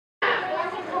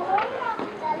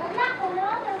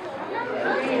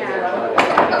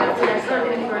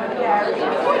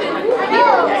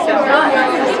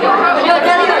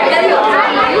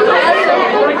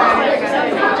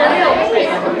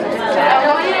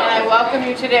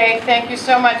you today. Thank you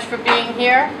so much for being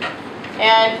here.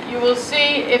 And you will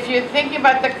see, if you're thinking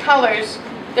about the colors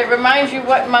that reminds you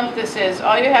what month this is,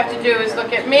 all you have to do is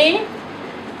look at me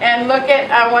and look at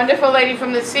our wonderful lady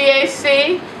from the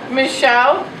CAC,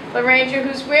 Michelle LaRanger,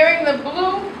 who's wearing the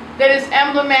blue that is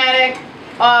emblematic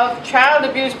of Child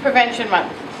Abuse Prevention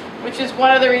Month, which is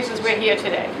one of the reasons we're here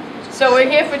today. So we're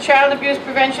here for Child Abuse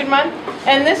Prevention Month,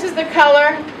 and this is the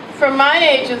color from my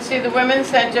agency, the Women's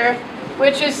Center,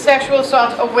 which is Sexual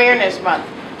Assault Awareness Month.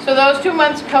 So those 2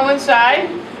 months coincide,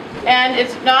 and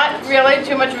it's not really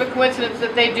too much of a coincidence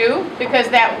that they do, because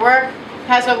that work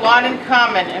has a lot in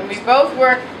common, and we both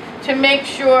work to make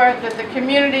sure that the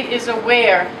community is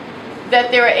aware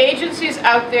that there are agencies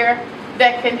out there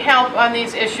that can help on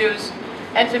these issues,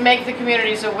 and to make the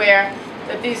communities aware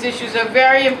that these issues are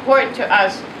very important to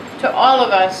us, to all of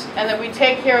us, and that we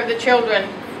take care of the children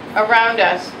around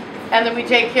us, and that we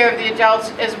take care of the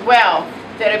adults as well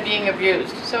that are being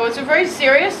abused. So it's a very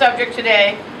serious subject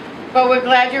today, but we're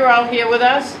glad you're all here with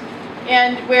us,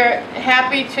 and we're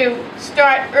happy to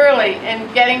start early in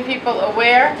getting people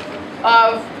aware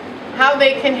of how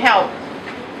they can help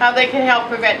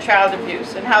prevent child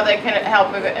abuse, and how they can help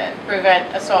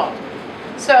prevent assault.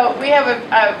 So we have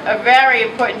a very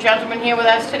important gentleman here with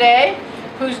us today,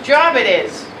 whose job it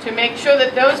is to make sure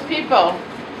that those people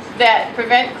that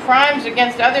prevent crimes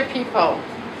against other people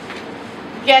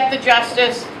get the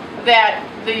justice that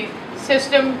the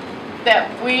system that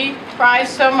we prize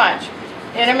so much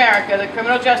in America, the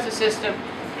criminal justice system,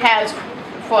 has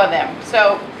for them.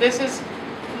 So this is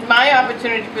my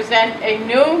opportunity to present a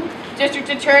new district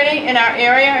attorney in our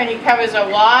area, and he covers a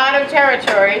lot of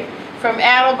territory from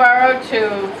Attleboro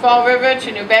to Fall River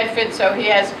to New Bedford, so he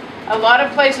has a lot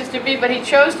of places to be, but he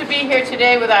chose to be here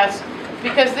today with us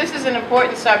because this is an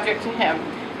important subject to him.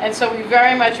 And so we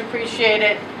very much appreciate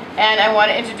it, and I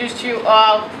want to introduce to you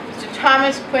all Mr.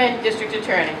 Thomas Quinn, District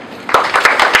Attorney.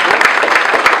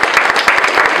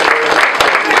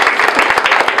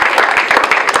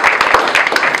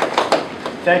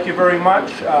 Thank you very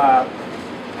much.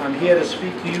 I'm here to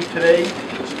speak to you today,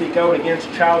 to speak out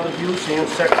against child abuse and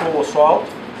sexual assault.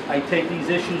 I take these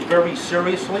issues very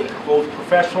seriously, both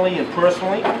professionally and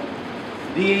personally.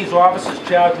 The DA's office is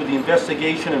charged with the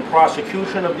investigation and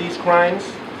prosecution of these crimes.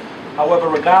 However,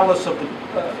 regardless of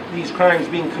these crimes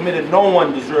being committed, no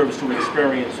one deserves to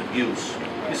experience abuse.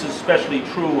 This is especially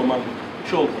true among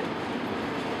children.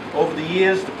 Over the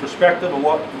years, the perspective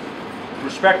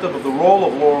of the role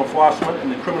of law enforcement in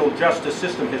the criminal justice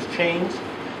system has changed.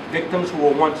 Victims who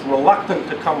were once reluctant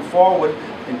to come forward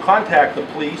and contact the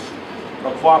police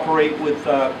or cooperate with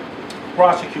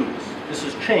prosecutors. This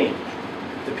has changed.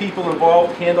 The people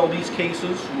involved handle these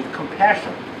cases with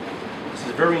compassion. This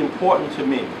is very important to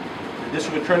me. The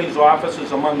District Attorney's Office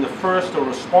is among the first to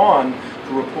respond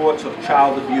to reports of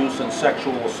child abuse and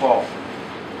sexual assault.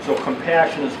 So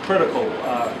compassion is critical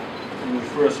when we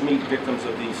first meet victims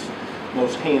of these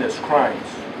most heinous crimes.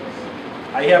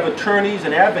 I have attorneys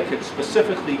and advocates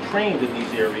specifically trained in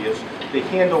these areas to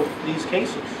handle these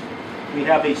cases. We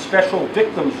have a special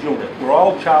victims unit where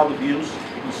all child abuse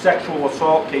and sexual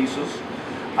assault cases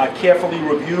are carefully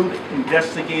reviewed,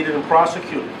 investigated, and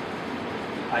prosecuted.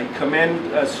 I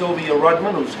commend Sylvia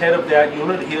Rudman, who's head of that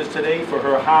unit, here today for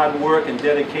her hard work and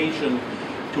dedication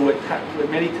to it.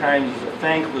 Many times is a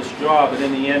thankless job, and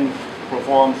in the end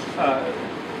performs,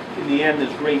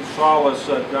 there's great solace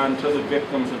done to the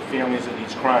victims and families of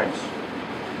these crimes.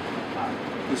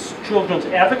 This Children's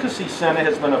Advocacy Center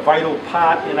has been a vital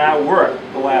part in our work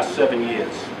the last 7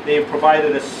 years. They have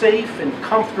provided a safe and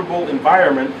comfortable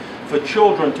environment for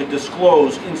children to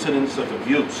disclose incidents of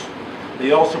abuse.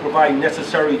 They also provide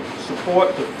necessary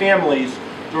support to families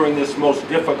during this most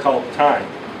difficult time.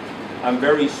 I'm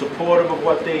very supportive of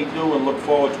what they do and look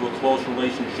forward to a close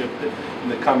relationship in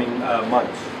the coming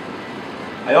months.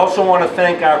 I also want to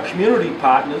thank our community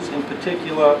partners, in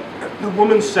particular the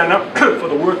Women's Center, for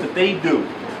the work that they do.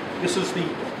 This is the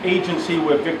agency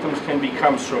where victims can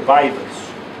become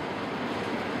survivors.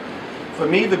 For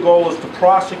me, the goal is to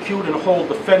prosecute and hold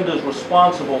defenders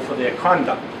responsible for their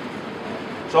conduct.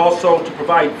 It's also to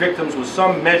provide victims with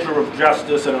some measure of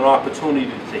justice and an opportunity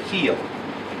to heal.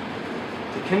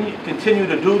 To continue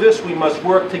to do this, we must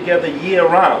work together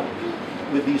year-round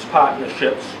with these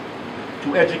partnerships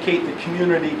to educate the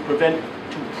community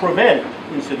to prevent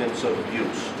incidents of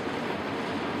abuse.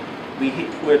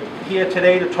 We're here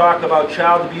today to talk about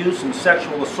child abuse and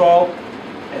sexual assault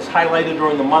as highlighted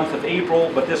during the month of April,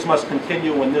 but this must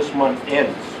continue when this month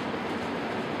ends.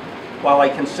 While I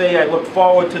can say I look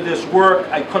forward to this work,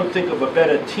 I couldn't think of a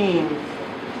better team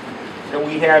that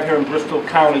we have here in Bristol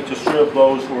County to serve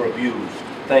those who are abused.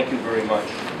 Thank you very much.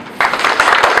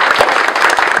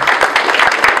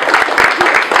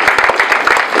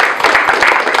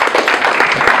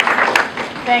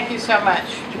 Thank you so much.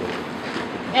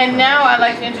 And now I'd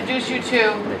like to introduce you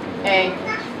to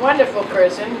a wonderful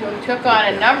person who took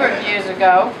on a number of years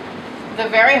ago the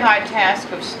very hard task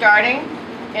of starting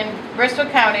in Bristol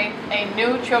County a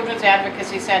new children's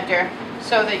advocacy center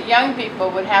so that young people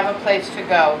would have a place to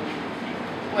go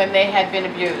when they had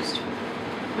been abused.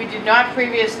 We did not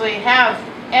previously have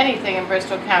anything in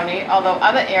Bristol County, although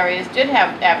other areas did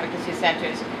have advocacy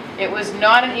centers. It was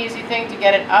not an easy thing to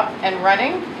get it up and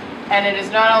running, and it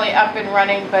is not only up and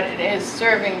running, but it is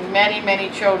serving many, many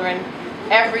children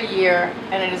every year,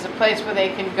 and it is a place where they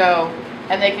can go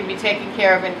and they can be taken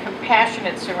care of in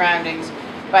compassionate surroundings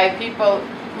by people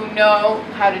who know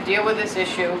how to deal with this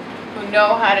issue, who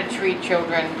know how to treat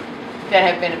children that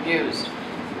have been abused.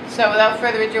 So without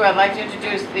further ado, I'd like to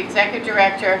introduce the Executive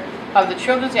Director of the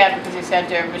Children's Advocacy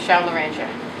Center, Michelle Laranger.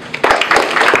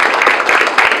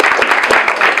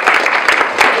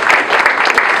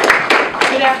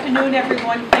 Good afternoon,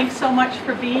 everyone. Thanks so much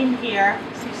for being here.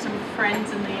 I see some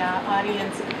friends in the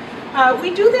audience.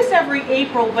 We do this every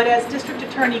April, but as District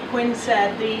Attorney Quinn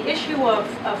said, the issue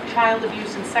of child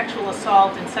abuse and sexual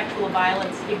assault and sexual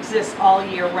violence exists all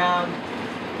year round.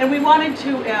 And we wanted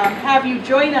to have you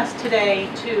join us today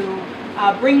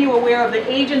to bring you aware of the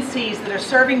agencies that are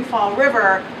serving Fall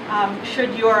River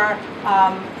should your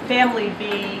family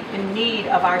be in need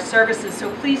of our services.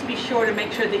 So please be sure to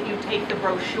make sure that you take the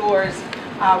brochures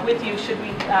with you should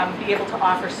we be able to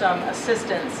offer some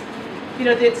assistance. You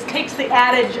know, it takes the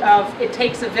adage of it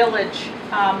takes a village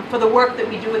for the work that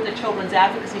we do at the Children's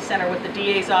Advocacy Center with the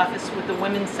DA's office, with the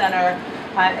Women's Center,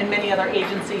 and many other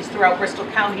agencies throughout Bristol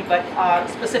County, but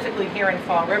specifically here in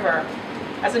Fall River.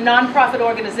 As a nonprofit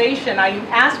organization, I am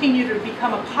asking you to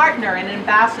become a partner and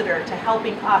ambassador to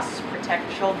helping us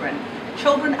protect children.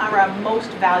 Children are our most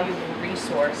valuable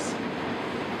resource.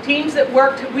 Teams that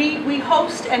we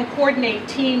host and coordinate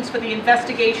teams for the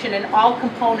investigation and all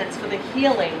components for the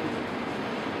healing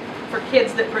for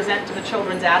kids that present to the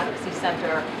Children's Advocacy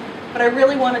Center. But I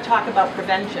really want to talk about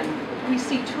prevention. We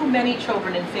see too many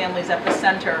children and families at the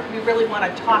center. We really want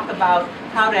to talk about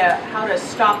how to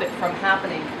stop it from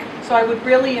happening. So I would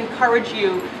really encourage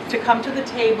you to come to the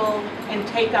table and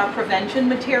take our prevention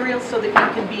materials so that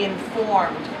you can be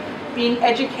informed. Being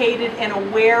educated and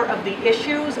aware of the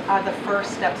issues are the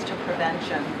first steps to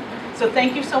prevention. So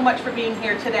thank you so much for being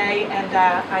here today, and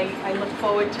I look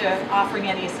forward to offering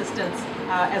any assistance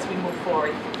as we move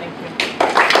forward. Thank you.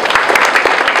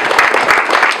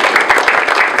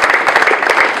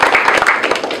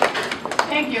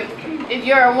 Thank you.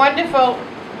 You're a wonderful,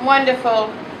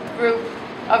 wonderful group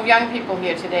of young people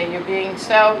here today. You're being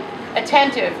so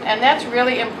attentive, and that's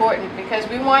really important because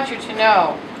we want you to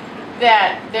know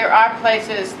that there are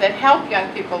places that help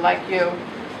young people like you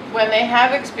when they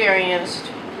have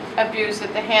experienced abuse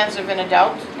at the hands of an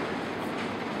adult.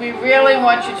 We really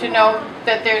want you to know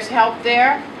that there's help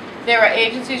there. There are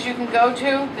agencies you can go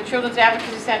to. The Children's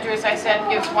Advocacy Center, as I said,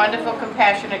 gives wonderful,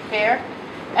 compassionate care.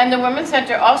 And the Women's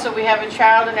Center also, we have a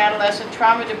child and adolescent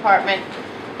trauma department,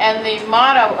 and the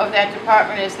motto of that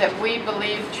department is that we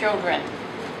believe children.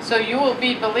 So you will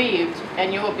be believed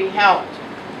and you will be helped.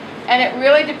 And it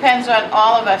really depends on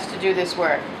all of us to do this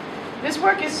work. This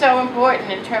work is so important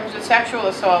in terms of sexual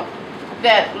assault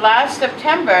that last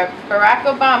September, Barack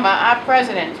Obama, our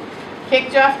president,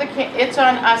 kicked off the It's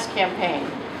On Us campaign.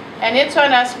 And It's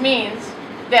On Us means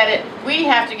that we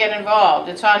have to get involved.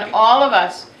 It's on all of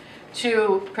us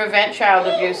to prevent child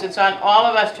abuse. It's on all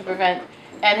of us to prevent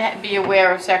and be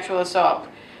aware of sexual assault.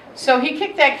 So he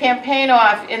kicked that campaign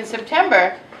off in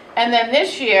September, and then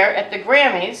this year at the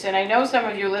Grammys, and I know some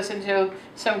of you listened to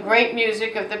some great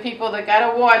music of the people that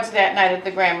got awards that night at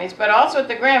the Grammys, but also at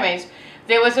the Grammys,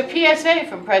 there was a PSA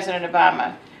from President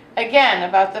Obama, again,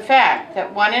 about the fact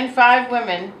that 1 in 5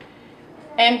 women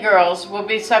and girls will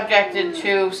be subjected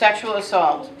to sexual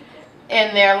assault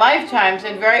in their lifetimes,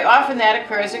 and very often that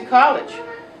occurs in college.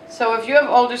 So if you have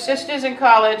older sisters in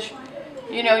college,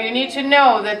 you know, you need to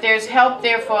know that there's help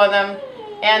there for them,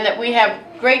 and that we have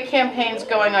great campaigns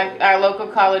going on our local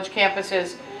college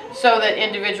campuses so that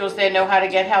individuals there know how to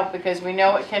get help, because we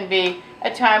know it can be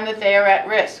a time that they are at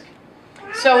risk.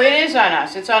 So it is on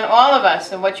us. It's on all of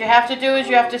us. And what you have to do is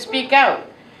you have to speak out.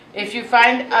 If you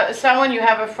find someone, you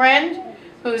have a friend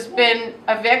who's been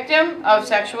a victim of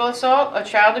sexual assault or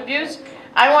child abuse,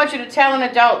 I want you to tell an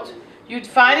adult. You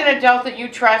find an adult that you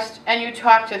trust and you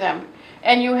talk to them.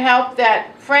 And you help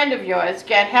that friend of yours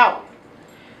get help.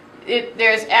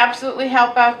 There's absolutely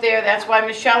help out there. That's why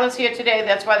Michelle is here today.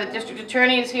 That's why the district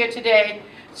attorney is here today,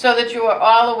 so that you are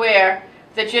all aware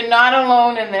that you're not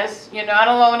alone in this. You're not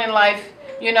alone in life.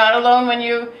 You're not alone when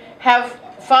you have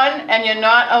fun, and you're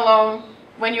not alone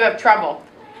when you have trouble.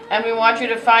 And we want you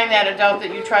to find that adult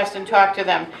that you trust and talk to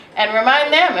them. And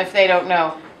remind them, if they don't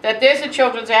know, that there's a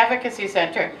Children's Advocacy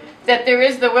Center, that there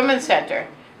is the Women's Center,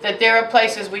 that there are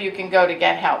places where you can go to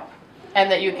get help,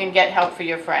 and that you can get help for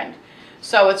your friend.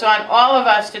 So it's on all of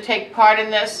us to take part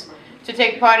in this, to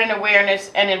take part in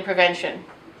awareness and in prevention.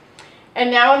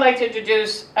 And now I'd like to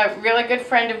introduce a really good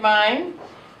friend of mine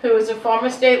who is a former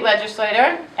state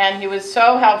legislator, and he was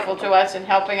so helpful to us in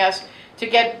helping us to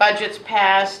get budgets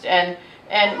passed and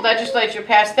legislature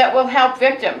passed that will help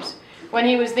victims when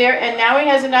he was there. And now he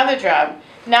has another job.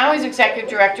 Now he's executive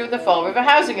director of the Fall River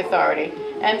Housing Authority.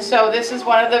 And so this is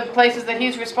one of the places that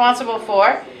he's responsible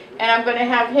for. And I'm going to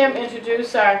have him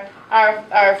introduce our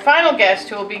final guest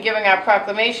who will be giving our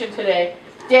proclamation today,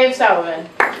 Dave Sullivan.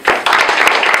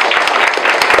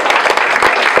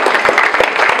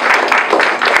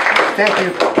 Thank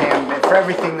you, Pam, for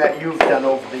everything that you've done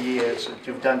over the years.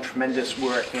 You've done tremendous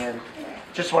work, and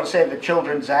just want to say the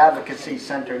Children's Advocacy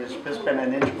Center has been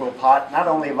an integral part, not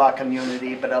only of our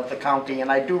community, but of the county.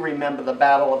 And I do remember the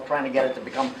battle of trying to get it to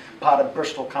become part of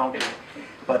Bristol County.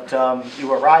 But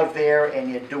you arrived there, and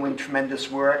you're doing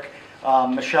tremendous work.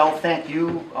 Michelle, thank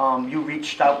you. You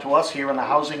reached out to us here in the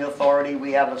Housing Authority.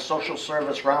 We have a social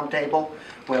service roundtable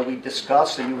where we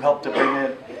discuss, and you help to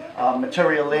bring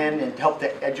material in and help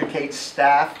to educate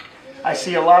staff. I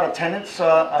see a lot of tenants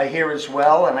here as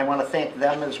well, and I want to thank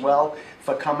them as well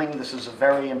for coming. This is a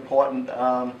very important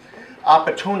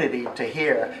opportunity to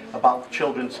hear about the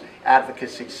Children's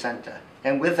Advocacy Center.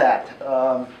 And with that,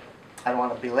 I don't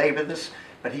want to belabor this,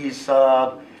 but he's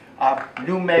our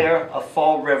new mayor of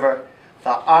Fall River, the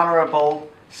Honorable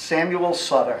Samuel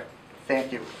Sutter.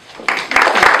 Thank you.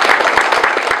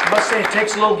 I must say it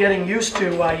takes a little getting used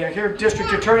to. You hear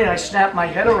district attorney and I snap my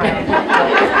head around.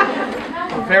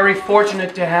 We're very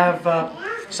fortunate to have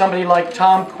somebody like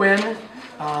Tom Quinn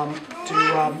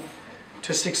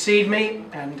to succeed me,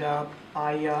 and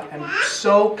I am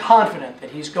so confident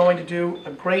that he's going to do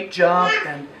a great job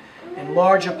and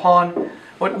enlarge upon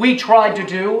what we tried to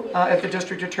do at the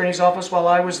district attorney's office while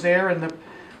I was there in the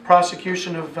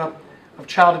prosecution of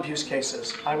child abuse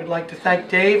cases. I would like to thank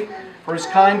Dave for his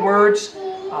kind words.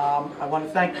 I want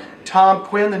to thank Tom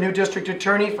Quinn, the new district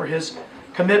attorney, for his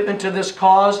commitment to this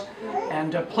cause.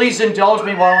 And please indulge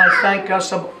me while I thank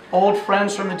some old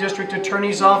friends from the district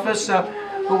attorney's office,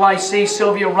 who I see: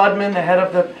 Sylvia Rudman, the head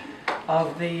of the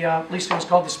at least it was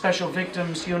called the Special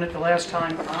Victims Unit the last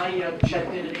time I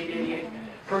checked in at 888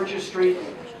 Purchase Street,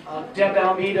 Deb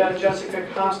Almeida, Jessica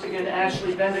Costigan,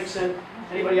 Ashley Bendixson.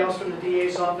 Anybody else from the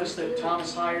DA's office that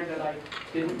Thomas hired that I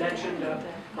didn't mention?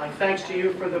 My thanks to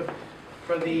you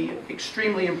for the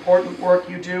extremely important work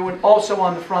you do, and also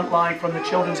on the front line from the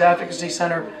Children's Advocacy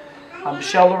Center,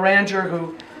 Michelle Laranger,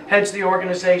 who heads the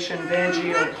organization,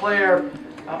 Vanjie O'Clair.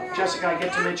 Jessica, I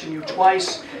get to mention you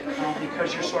twice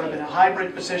because you're sort of in a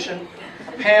hybrid position.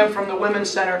 Pam from the Women's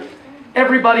Center.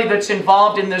 Everybody that's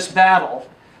involved in this battle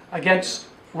against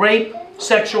rape,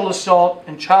 sexual assault,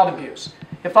 and child abuse.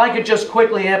 If I could just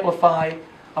quickly amplify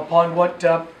upon what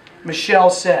Michelle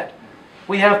said.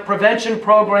 We have prevention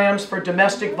programs for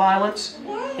domestic violence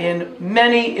in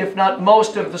many, if not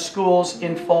most, of the schools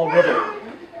in Fall River.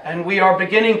 And we are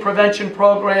beginning prevention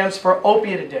programs for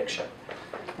opiate addiction.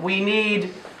 We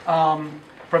need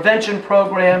prevention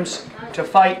programs to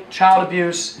fight child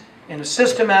abuse in a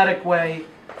systematic way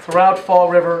throughout Fall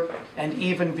River and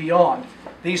even beyond.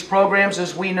 These programs,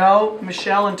 as we know,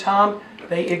 Michelle and Tom,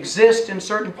 they exist in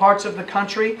certain parts of the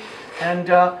country,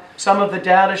 and some of the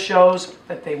data shows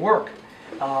that they work.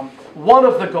 One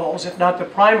of the goals, if not the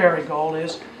primary goal,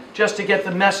 is just to get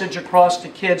the message across to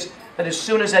kids that as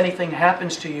soon as anything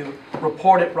happens to you,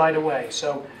 report it right away.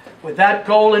 So with that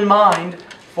goal in mind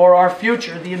for our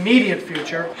future, the immediate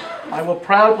future, I will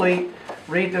proudly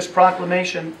read this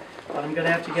proclamation, but I'm going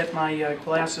to have to get my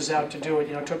glasses out to do it.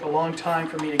 You know, it took a long time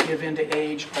for me to give in to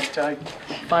age, but I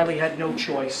finally had no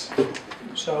choice.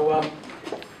 So,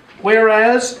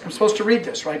 whereas, I'm supposed to read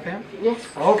this, right, Pam? Yes.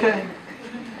 Okay.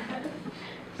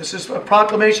 This is a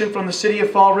proclamation from the City of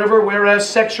Fall River, whereas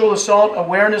Sexual Assault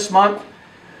Awareness Month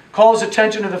calls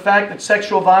attention to the fact that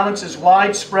sexual violence is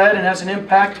widespread and has an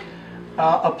impact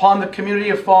upon the community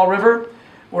of Fall River,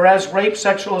 whereas rape,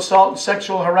 sexual assault, and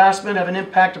sexual harassment have an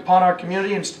impact upon our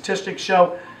community, and statistics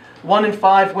show 1 in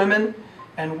 5 women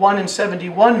and 1 in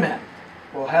 71 men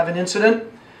will have an incident,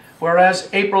 whereas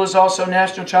April is also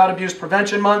National Child Abuse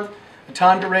Prevention Month, a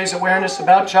time to raise awareness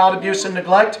about child abuse and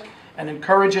neglect and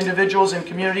encourage individuals and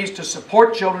communities to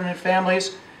support children and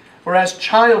families, whereas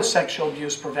child sexual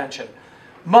abuse prevention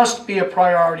must be a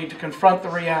priority to confront the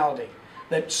reality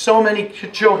that so many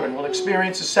children will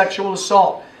experience a sexual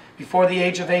assault before the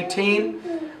age of 18,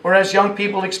 whereas young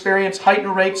people experience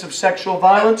heightened rates of sexual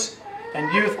violence,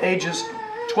 and youth ages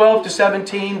 12 to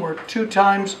 17 were two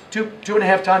and a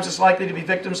half times as likely to be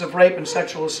victims of rape and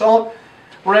sexual assault,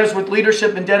 whereas with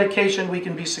leadership and dedication we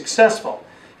can be successful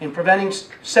in preventing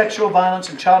sexual violence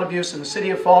and child abuse in the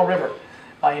city of Fall River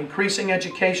by increasing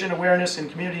education, awareness,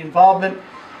 and community involvement,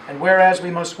 and whereas we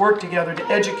must work together to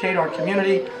educate our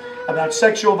community about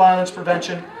sexual violence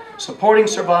prevention, supporting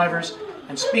survivors,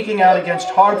 and speaking out against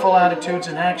harmful attitudes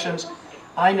and actions,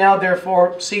 I now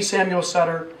therefore, C. Samuel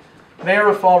Sutter, Mayor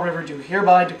of Fall River, do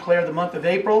hereby declare the month of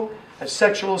April as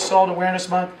Sexual Assault Awareness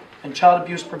Month and Child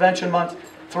Abuse Prevention Month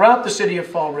throughout the city of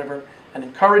Fall River, and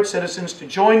encourage citizens to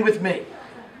join with me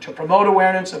to promote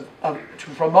awareness of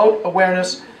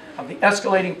the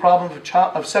escalating problem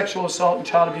of sexual assault and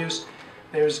child abuse.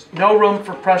 There's no room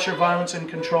for pressure, violence, and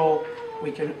control.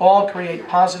 We can all create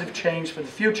positive change for the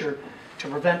future to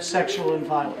prevent sexual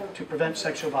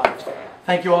violence.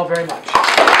 Thank you all very much.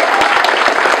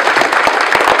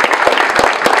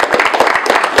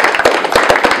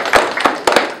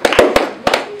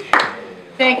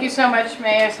 Thank you so much,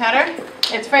 Mayor Sutter.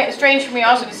 It's strange for me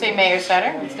also to say Mayor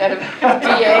Sutter instead of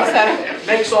DA Sutter.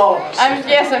 Makes all of us.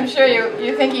 Yes, I'm sure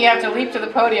you think you have to leap to the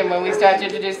podium when we start to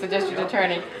introduce the district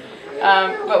attorney.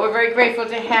 But we're very grateful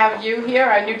to have you here,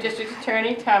 our new district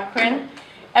attorney, Tom Quinn.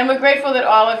 And we're grateful that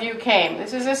all of you came.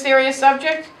 This is a serious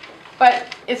subject,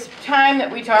 but it's time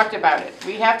that we talked about it.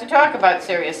 We have to talk about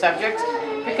serious subjects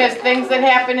because things that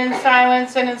happen in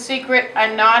silence and in secret are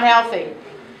not healthy.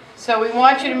 So we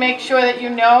want you to make sure that you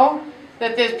know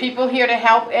that there's people here to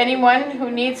help anyone who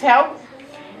needs help.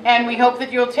 And we hope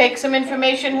that you'll take some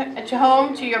information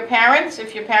home to your parents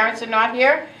if your parents are not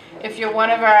here. If you're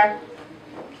one of our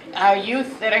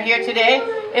youth that are here today,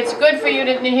 it's good for you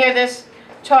to hear this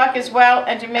talk as well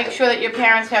and to make sure that your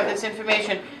parents have this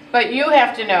information. But you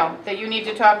have to know that you need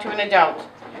to talk to an adult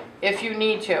if you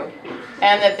need to,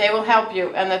 and that they will help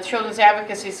you, and the Children's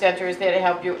Advocacy Center is there to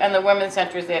help you, and the Women's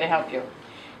Center is there to help you.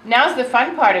 Now's the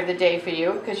fun part of the day for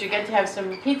you, because you get to have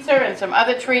some pizza and some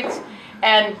other treats,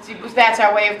 and that's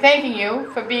our way of thanking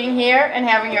you for being here and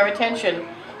having your attention.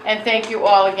 And thank you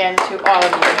all again to all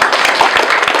of you.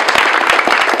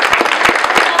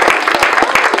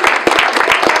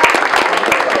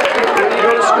 You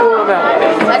go to school about?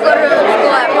 I go to school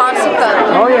at Ponsica.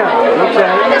 Oh yeah, okay.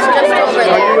 It's just over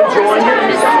there. Are you enjoying it?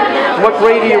 What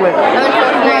grade are you in? I'm in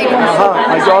 4th grade.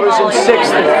 My daughter's in 6th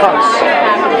at Cubs.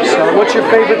 So what's your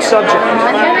favorite subject?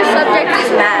 My favorite subject is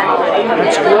math.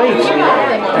 That's great.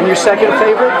 And your second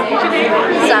favorite?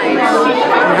 Science.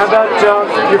 And how about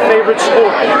your favorite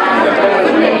sport?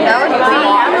 That would be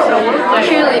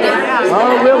cheerleading.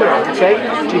 Oh, really? Okay.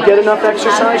 Do you get enough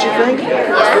exercise, you think?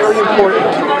 It's very important,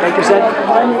 because that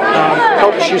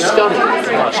helps you study.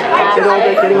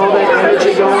 Getting all that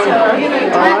energy going.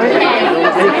 All right.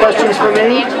 Any questions for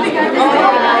me?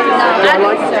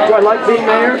 Do I like being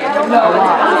mayor?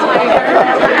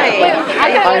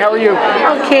 Hi, how are you?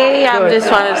 Okay, I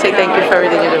just wanted to say thank you for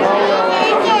everything you do.